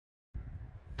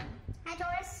Hi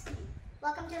Taurus,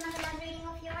 welcome to another love reading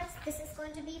of yours. This is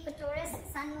going to be for Taurus,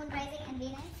 Sun, Moon, Rising and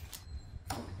Venus.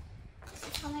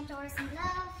 This is for my Taurus in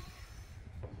love.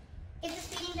 If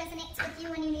this reading resonates with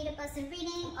you and you need a personal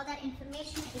reading, all that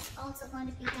information is also going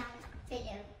to be down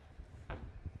below.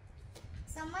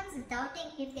 Someone's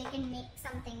doubting if they can make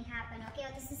something happen, okay?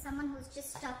 Or this is someone who's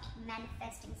just stopped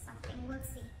manifesting something. We'll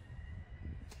see.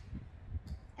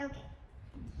 Okay.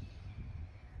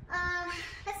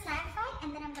 Let's clarify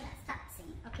and then I'm gonna start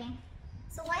seeing, okay?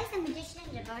 So why is the Magician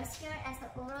in reverse here as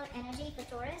the overall energy for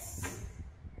Taurus?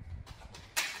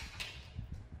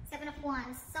 Seven of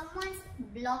Wands. Someone's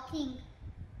blocking.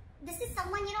 This is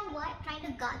someone, you know what, trying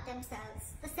to guard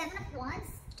themselves. The Seven of Wands,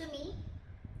 to me,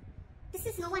 this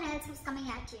is no one else who's coming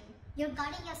at you. You're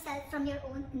guarding yourself from your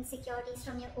own insecurities,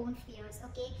 from your own fears,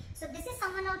 okay? So this is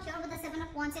someone out here with the Seven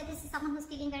of Wands here. This is someone who's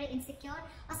feeling very insecure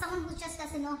or someone who just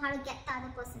doesn't know how to get the other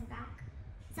person back.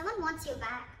 Someone wants you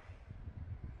back,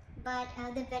 but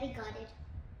they're very guarded.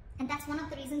 And that's one of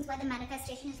the reasons why the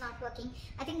manifestation is not working.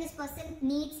 I think this person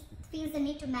feels the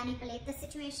need to manipulate the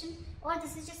situation, or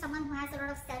this is just someone who has a lot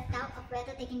of self-doubt of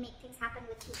whether they can make things happen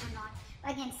with you or not.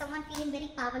 Again, someone feeling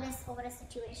very powerless over a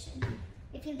situation.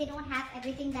 They feel they don't have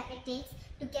everything that it takes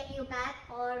to get you back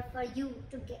or for you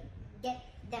to get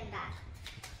them back.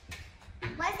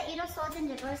 Why is the Eight of Swords in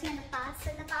reverse here in the past?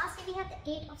 So in the past, we have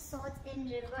the Eight of Swords in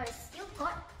reverse.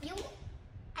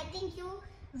 I think you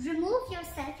remove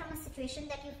yourself from a situation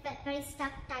that you felt very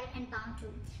stuck, tight and bound to.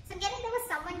 So I'm getting there was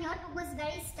someone here who was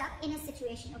very stuck in a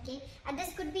situation, okay? And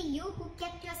this could be you who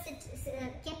kept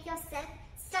yourself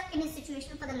stuck in a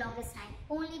situation for the longest time,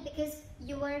 only because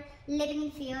you were living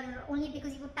in fear, or only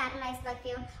because you were paralyzed by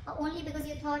fear, or only because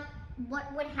you thought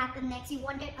what would happen next. You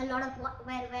wanted a lot of what,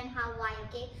 where, when, how, why,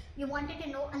 okay? You wanted to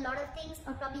know a lot of things,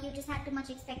 or probably you just had too much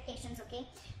expectations, okay?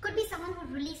 Could be someone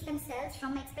who released themselves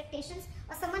from expectations,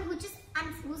 or someone who just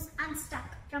who's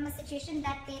unstuck from a situation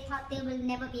that they thought they will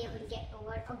never be able to get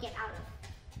over or get out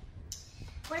of.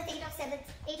 What is the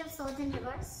Eight of Swords in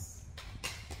reverse?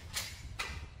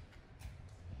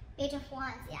 Eight of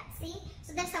Wands, yeah, see?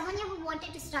 So there's someone here who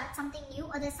wanted to start something new,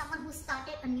 or there's someone who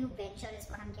started a new venture is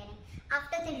what I'm getting.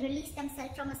 After they released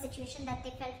themselves from a situation that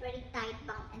they felt very tight,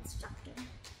 bound and stuck to.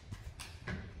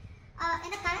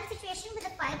 In the current situation with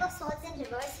the Five of Swords in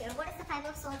reverse here, what is the Five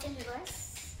of Swords in reverse?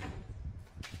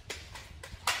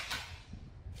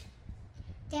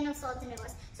 Ten of Swords in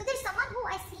reverse. So there's someone who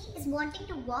I see is wanting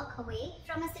to walk away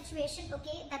from a situation,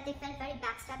 okay, that they felt very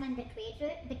backstabbed and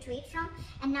betrayed from,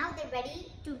 and now they're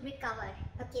ready to recover,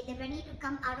 okay, they're ready to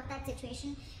come out of that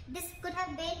situation. There could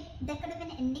have been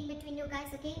an ending between you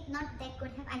guys, okay,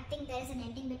 I think there is an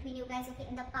ending between you guys, okay,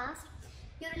 in the past.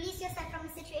 You release yourself from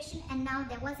a situation and now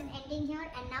there was an ending here,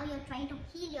 and now you're trying to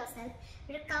heal yourself,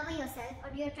 recover yourself,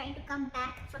 or you're trying to come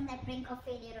back from that brink of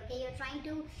failure, okay? You're trying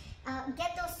to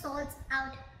get those swords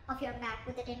out of your back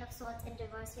with the Ten of Swords in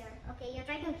reverse here, okay? You're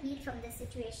trying to heal from this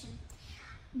situation.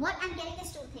 What I'm getting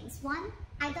is two things. One,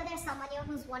 either there's someone here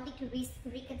who's wanting to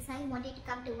reconcile, wanting to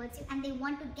come towards you, and they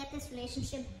want to get this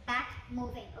relationship back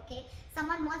moving, okay?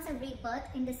 Someone wants a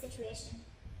rebirth in this situation.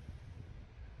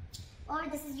 Or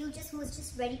this is you who's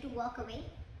just ready to walk away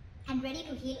and ready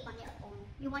to heal on your own.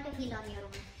 You want to heal on your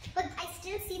own. But I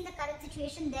still see in the current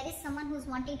situation, there is someone who's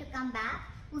wanting to come back,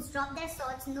 who's dropped their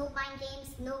swords, no mind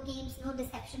games, no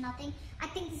deception, nothing. I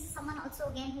think this is someone also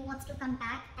again who wants to come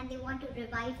back and they want to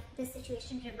revive this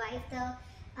situation, revive the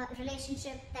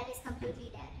relationship that is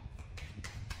completely dead.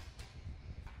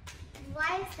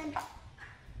 Why is the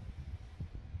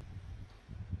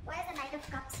Knight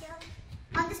of Cups here?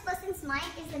 On this person's mind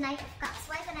is the Knight of Cups.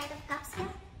 Why is the Knight of Cups here?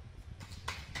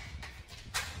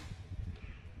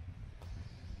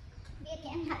 We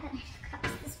again have the Knight of Cups.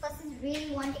 This person is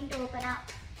really wanting to open up.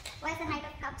 Why is the Knight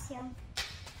of Cups here?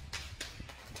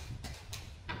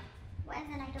 Why is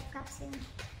the Knight of Cups here?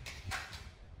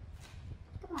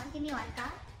 Come on, give me one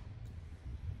card.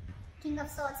 King of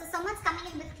Swords. So someone's coming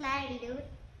in with clarity, dude.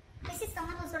 This is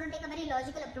someone who's going to take a very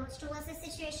logical approach towards this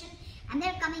situation, and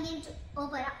they're coming in to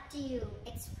open up to you,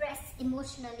 express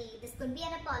emotionally. This could be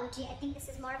an apology. I think this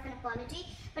is more of an apology.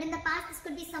 But in the past, this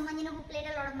could be someone, you know, who played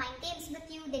a lot of mind games with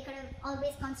you. They could have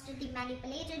always constantly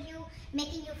manipulated you,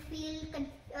 making you feel,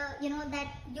 that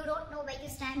you don't know where you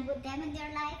stand with them in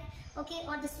their life. Okay,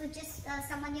 or this was just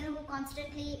someone, you know, who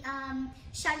constantly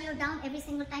shut you down every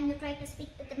single time you tried to speak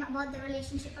with them about the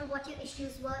relationship or what your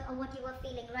issues were or what you were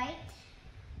feeling, right?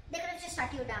 They could have just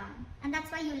shut you down, and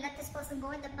that's why you let this person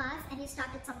go in the past and you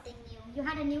started something new. You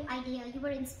had a new idea, you were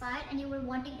inspired and you were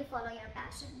wanting to follow your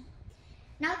passion.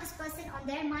 Now this person, on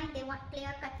their mind, they want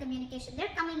clear-cut communication.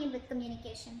 They're coming in with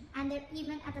communication, and they're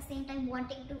even at the same time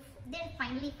wanting to, they're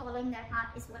finally following their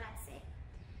heart is what I'd say.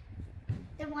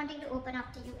 They're wanting to open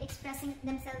up to you, expressing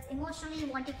themselves emotionally,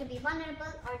 wanting to be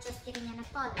vulnerable, or just giving an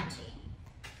apology.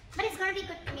 But it's going to be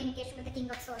good communication with the King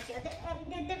of Swords here.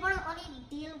 They're going to only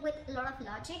deal with a lot of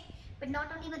logic, but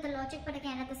not only with the logic, but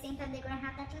again, at the same time, they're going to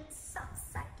have that little soft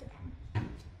side to them.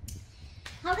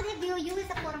 How do they view you as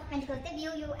the Four of Pentacles? They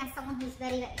view you as someone who's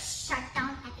very, very shut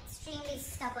down and extremely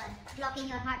stubborn, blocking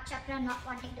your heart chakra, not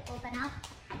wanting to open up.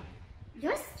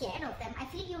 You're scared of them. I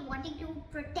feel you're wanting to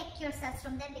protect yourselves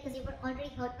from them because you were already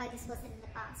hurt by this person in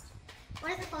the past.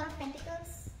 What is the Four of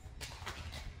Pentacles?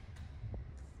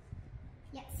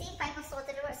 Yeah, see, Five of Swords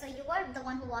in reverse. So you were the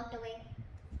one who walked away.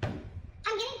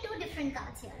 I'm getting two different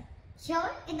cards here. Here,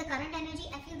 in the current energy,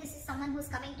 I feel this is someone who's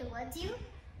coming towards you.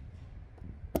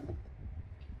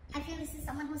 I feel this is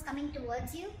someone who's coming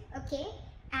towards you, okay?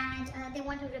 And they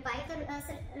want to revive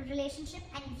the relationship.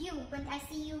 And you, when I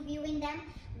see you viewing them,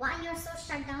 why you're so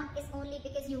shut down is only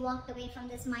because you walked away from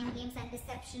this mind games and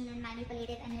deception and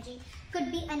manipulative energy.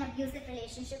 Could be an abusive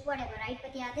relationship, whatever, right?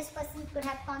 But yeah, this person could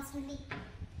have constantly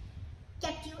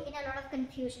kept you in a lot of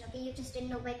confusion, okay? You just didn't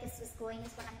know where this was going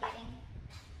is what I'm getting.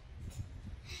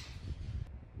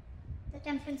 The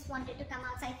Temperance wanted to come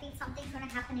out, so I feel something's going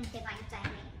to happen in divine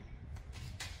timing.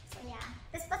 So yeah,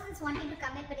 this person's wanting to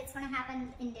come in, but it's going to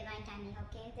happen in divine timing,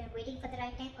 okay? They're waiting for the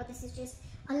right time, or this is just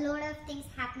a lot of things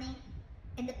happening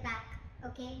in the back,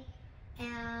 okay?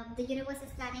 The universe is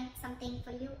planning something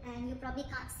for you, and you probably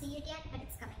can't see it yet, but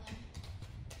it's coming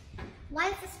in. Why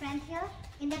is the strength here?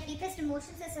 In their deepest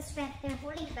emotions, there's a strength. They're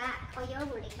holding back, or you're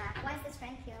holding back. Why is the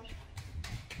strength here?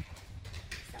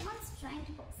 Someone's trying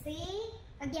to see.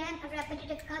 Again, a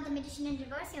repetitive card, the Magician in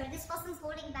reverse here. This person's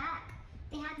holding back.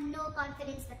 They have no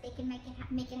confidence that they can make it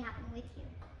happen with you.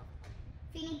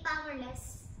 Feeling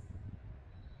powerless.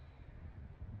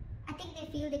 I think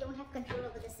they feel they don't have control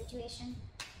over the situation.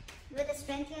 With the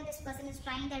strength here, this person is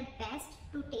trying their best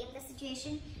to tame the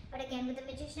situation. But again, with the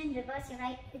Magician in reverse, you're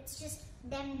right, it's just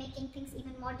them making things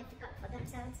even more difficult for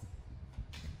themselves.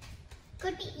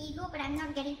 Could be ego, but I'm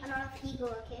not getting a lot of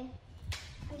ego, okay?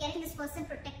 I'm getting this person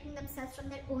protecting themselves from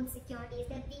their own securities.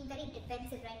 They're being very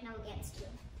defensive right now against you.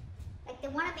 Like they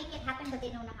want to make it happen, but they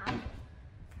don't know how.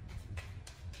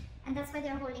 And that's why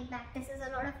they're holding back. This is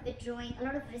a lot of withdrawing, a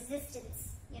lot of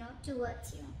resistance, you know,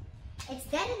 towards you. It's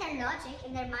there in their logic,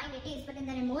 in their mind it is, but in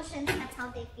their emotions, that's how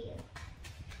they feel.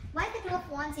 Why is the Two of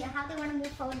Wands here? How they want to move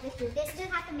forward with you? They still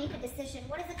have to make a decision.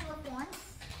 What is the Two of Wands?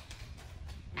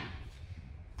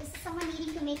 This is someone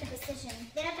needing to make a decision.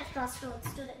 They're at a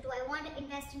crossroads. Do I want to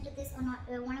invest into this or not?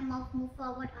 Do I want to move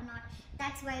forward or not?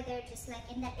 That's why they're just like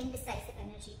in that indecisive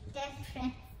energy.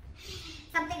 Different.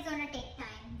 Something's going to take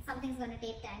time. Something's going to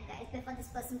take time, guys, before this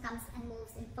person comes and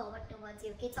moves in forward towards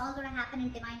you. Okay, it's all going to happen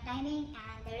in divine timing,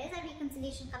 and there is a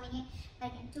reconciliation coming in.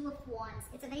 But again, Two of Wands.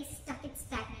 It's a very static,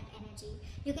 stagnant energy.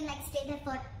 You can like stay there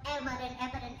forever and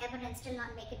ever and ever and still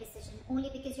not make a decision, only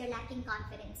because you're lacking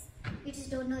confidence. You just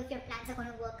don't know if your plans are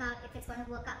going to work out, if it's going to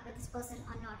work out with this person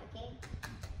or not, okay?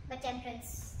 But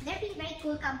Temperance, they're being very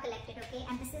cool, calm, collected, okay?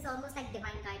 And this is almost like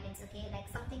divine guidance, okay? Like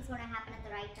something's going to happen at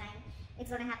the right time. It's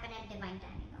going to happen at divine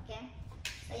timing, okay?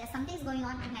 So yeah, something's going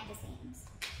on behind the scenes.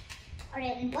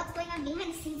 Alright, and what's going on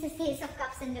behind the scenes is Ace of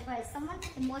Cups in reverse. Someone's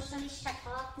emotionally shut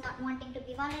off, not wanting to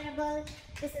be vulnerable.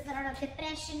 This is a lot of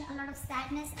depression, a lot of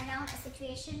sadness around a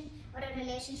situation or a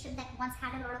relationship that once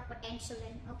had a lot of potential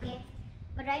in, okay?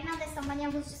 But right now there's someone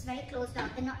here who's just very closed off.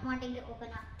 They're not wanting to open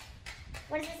up.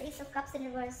 What is this Ace of Cups in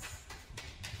reverse?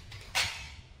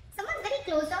 Someone's very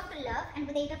closed off to love, and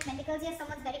with the Eight of Pentacles here,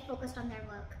 someone's very focused on their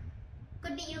work.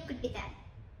 Could be you, could be them.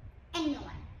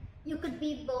 Anyone. You could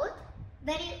be both.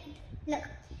 Look,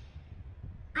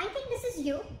 I think this is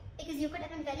you, because you could have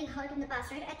been very hurt in the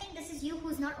past, right? I think this is you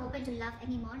who's not open to love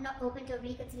anymore, not open to a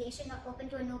reconciliation, not open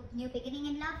to a new beginning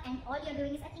in love, and all you're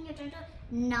doing is, I think you're trying to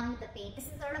numb the pain. This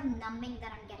is sort of numbing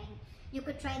that I'm getting. You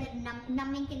could try that.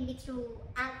 Numbing can be through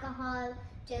alcohol,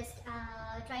 just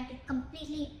trying to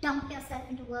completely dump yourself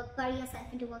into work, bury yourself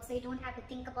into work, so you don't have to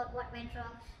think about what went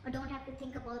wrong, or don't have to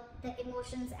think about the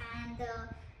emotions and the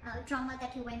trauma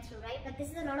that you went through, right? But this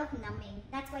is a lot of numbing.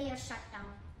 That's why you're shut down.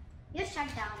 You're shut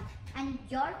down, and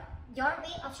your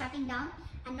way of shutting down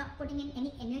and not putting in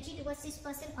any energy towards this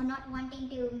person, or not wanting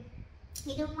to,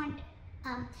 you don't want,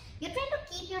 you're trying to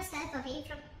keep yourself away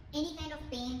from any kind of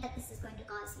pain that this is going to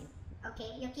cause you.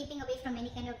 Okay, you're keeping away from any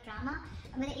kind of drama.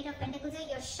 And with the Eight of Pentacles here,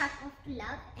 you're shut off to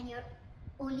love, and you're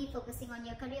only focusing on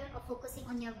your career, or focusing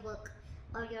on your work,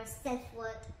 or your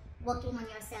self-worth, working on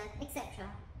yourself, etc.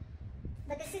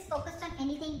 but this is focused on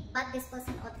anything but this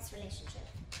person or this relationship.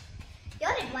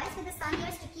 Your advice with the Sun here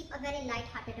is to keep a very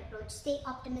light-hearted approach. Stay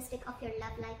optimistic of your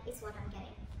love life is what I'm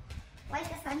getting. Why is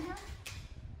the Sun here?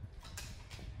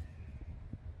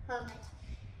 Hermit.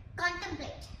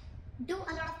 Contemplate. Do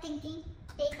a lot of thinking.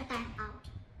 Take a time out.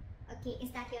 Okay,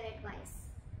 is that your advice?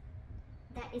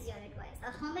 That is your advice.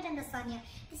 A Hermit and the Sun here.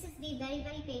 This is be very,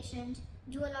 very patient.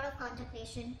 Do a lot of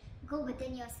contemplation. Go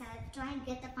within yourself. Try and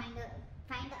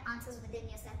find the answers within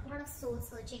yourself. A lot of soul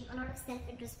searching, a lot of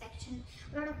self-introspection,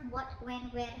 a lot of what, when,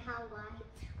 where, how, why,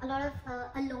 a lot of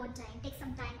alone time. Take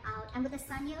some time out. And with the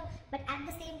Sun here, but at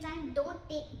the same time, don't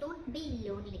be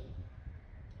lonely.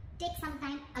 Take some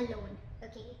time alone.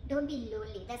 Okay, don't be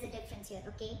lonely. There's a difference here.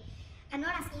 Okay, I'm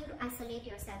not asking you to isolate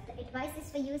yourself. The advice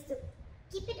is for you is to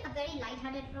keep it a very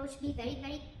light-hearted approach. Be very,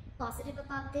 very positive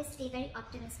about this. Stay very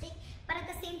optimistic, but at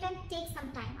the same time, take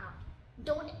some time out.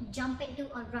 Don't jump into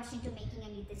or rush into making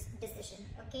any decision,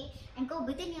 okay? And go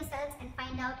within yourselves and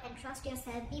find out and trust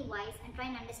yourself, be wise and try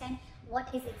and understand what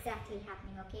is exactly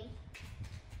happening, okay?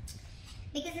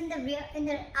 Because in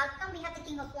the outcome, we have the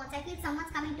King of Wands. I feel someone's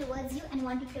coming towards you and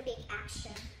wanting to take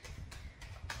action.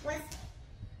 What is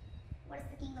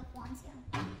the King of Wands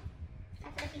here?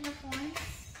 After the King of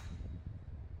Wands,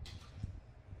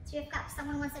 Three of Cups.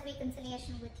 Someone wants a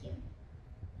reconciliation with you.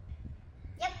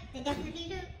 Yep, they definitely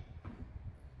do.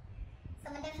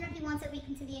 Someone definitely wants a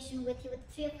reconciliation with you with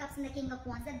the Three of Cups and the King of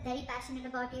Wands. They're very passionate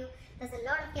about you. There's a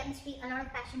lot of chemistry, a lot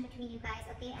of passion between you guys,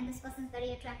 okay? And this person's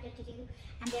very attracted to you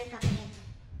and they're coming in.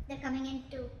 They're coming in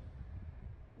to,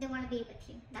 they want to be with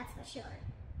you, that's for sure.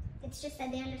 It's just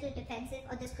that they're a little defensive,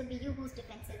 or this could be you who's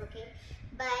defensive, okay?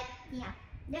 But yeah,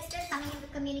 they're still coming in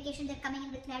with communication, they're coming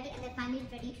in with clarity, and they're finally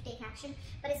ready to take action.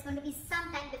 But it's going to be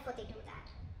some time before they do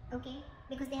that, okay?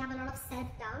 Because they have a lot of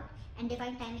self-doubt and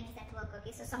divine timing is at work,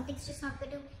 okay? So something's just not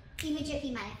going to immediately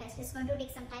manifest. It's going to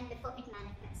take some time before it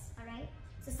manifests, alright?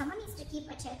 So someone needs to keep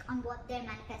a check on what they're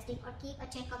manifesting, or keep a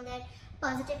check on their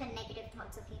positive and negative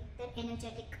thoughts, okay? Their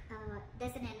energetic,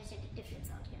 there's an energetic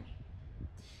difference out here.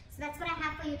 So that's what I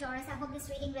have for you, Taurus. I hope this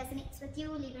reading resonates with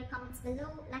you. Leave your comments below,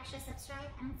 like, share,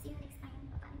 subscribe, and I'll see you next time.